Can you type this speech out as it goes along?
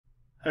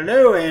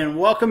Hello and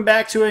welcome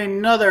back to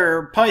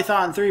another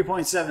Python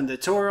 3.7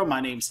 tutorial.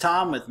 My name's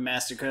Tom with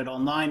MasterCode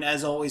Online.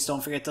 As always,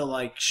 don't forget to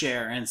like,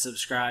 share, and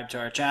subscribe to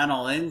our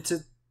channel. In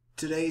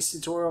today's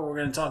tutorial, we're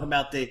going to talk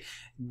about the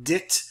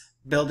Dict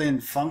built-in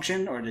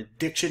function, or the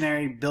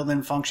dictionary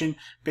built-in function.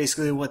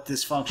 Basically, what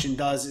this function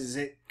does is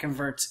it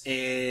converts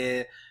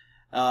an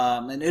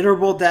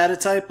iterable data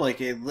type,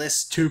 like a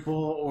list, tuple,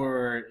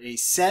 or a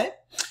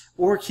set,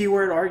 or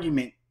keyword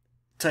argument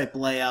type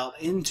layout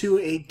into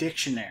a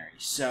dictionary.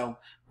 So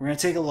we're going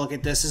to take a look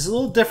at this. It's a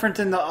little different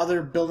than the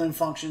other built-in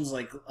functions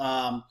like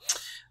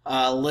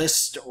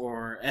list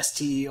or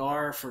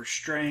str for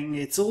string.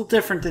 It's a little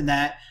different than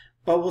that,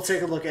 but we'll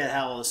take a look at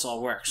how this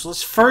all works. So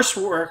let's first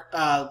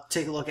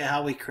take a look at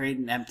how we create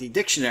an empty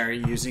dictionary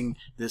using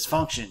this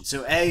function.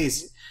 So a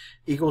is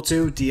equal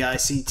to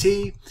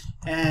dict,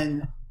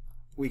 and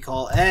we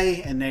call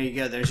a, and there you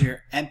go. There's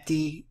your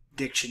empty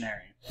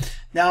dictionary.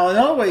 Now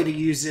another way to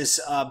use this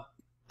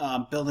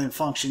built-in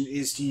function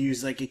is to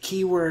use like a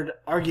keyword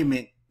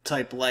argument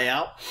type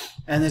layout,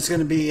 and it's going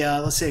to be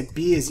let's say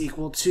b is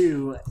equal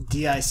to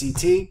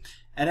dict,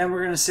 and then we're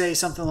going to say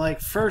something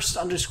like first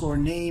underscore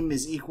name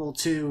is equal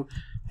to,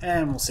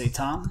 and we'll say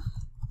Tom,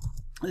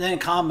 and then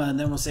comma, and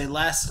then we'll say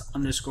last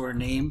underscore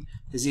name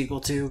is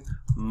equal to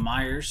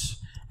Myers,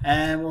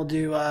 and we'll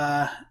do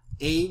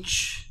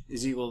age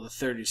is equal to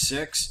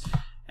 36,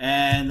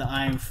 and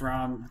I'm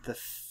from the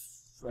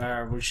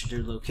we should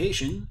do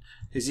location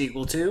is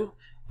equal to,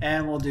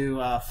 and we'll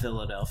do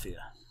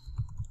Philadelphia.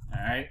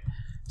 Alright,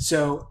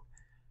 so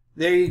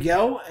there you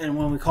go. And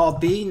when we call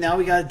B, now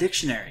we got a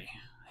dictionary.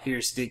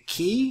 Here's the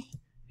key,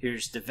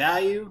 here's the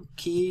value,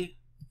 key,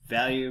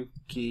 value,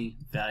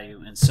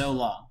 and so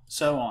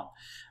on.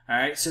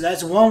 Alright, so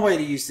that's one way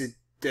to use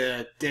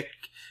the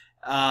Dict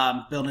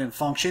built-in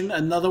function.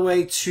 Another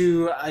way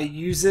to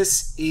use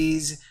this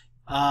is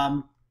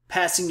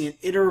passing an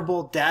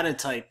iterable data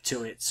type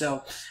to it.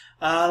 So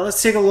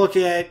let's take a look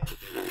at,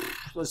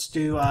 let's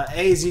do a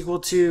is equal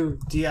to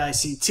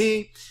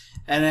dict,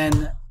 and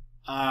then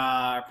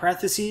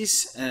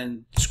parentheses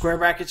and square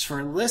brackets for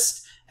a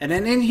list, and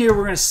then in here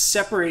we're going to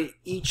separate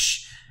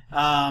each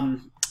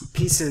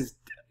piece of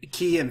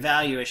key and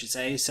value, I should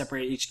say,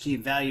 separate each key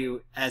and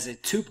value as a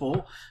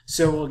tuple.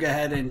 So we'll go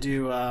ahead and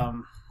do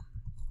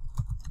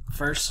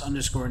first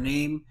underscore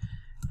name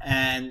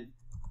and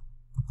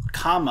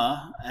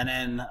comma, and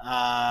then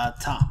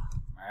Tom.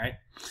 Alright,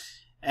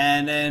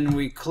 and then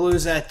we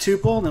close that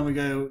tuple, and then we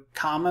go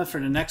comma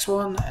for the next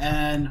one,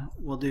 and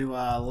we'll do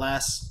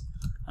last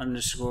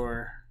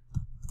underscore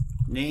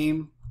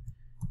name,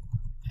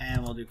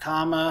 and we'll do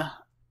comma,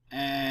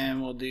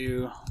 and we'll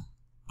do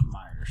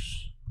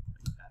Myers.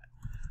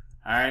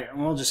 Alright,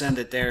 and we'll just end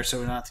it there so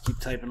we don't have to keep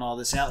typing all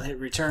this out. Hit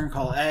return,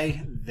 call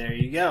A. There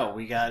you go.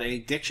 We got a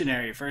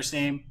dictionary. First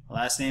name,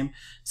 last name.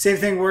 Same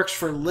thing works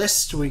for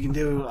list. We can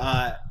do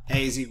A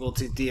is equal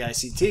to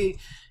dict,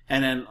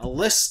 and then a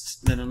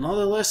list, then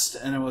another list,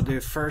 and then we'll do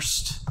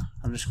first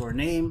underscore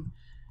name,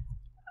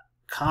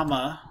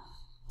 comma,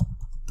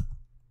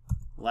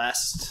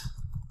 last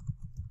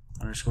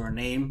underscore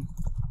name,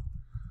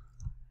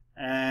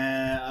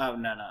 and oh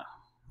no,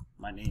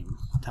 my name,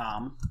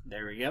 Tom.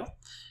 There we go.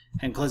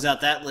 And close out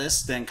that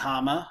list, then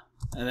comma,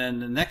 and then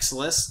the next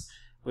list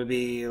would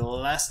be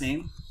last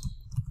name,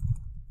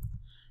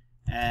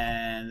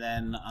 and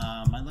then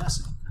my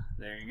last name.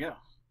 There you go.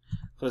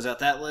 Close out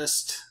that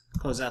list,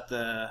 close out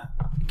the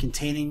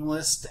containing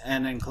list,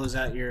 and then close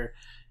out your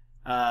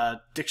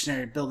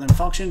dictionary built-in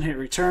function. Hit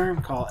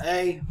return, call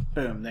A,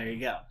 boom, there you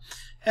go.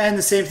 And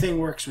the same thing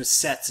works with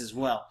sets as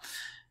well.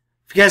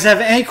 If you guys have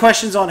any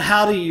questions on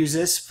how to use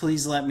this,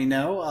 please let me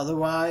know.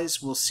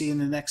 Otherwise, we'll see you in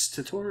the next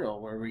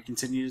tutorial where we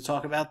continue to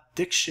talk about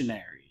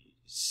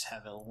dictionaries.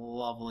 Have a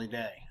lovely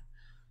day.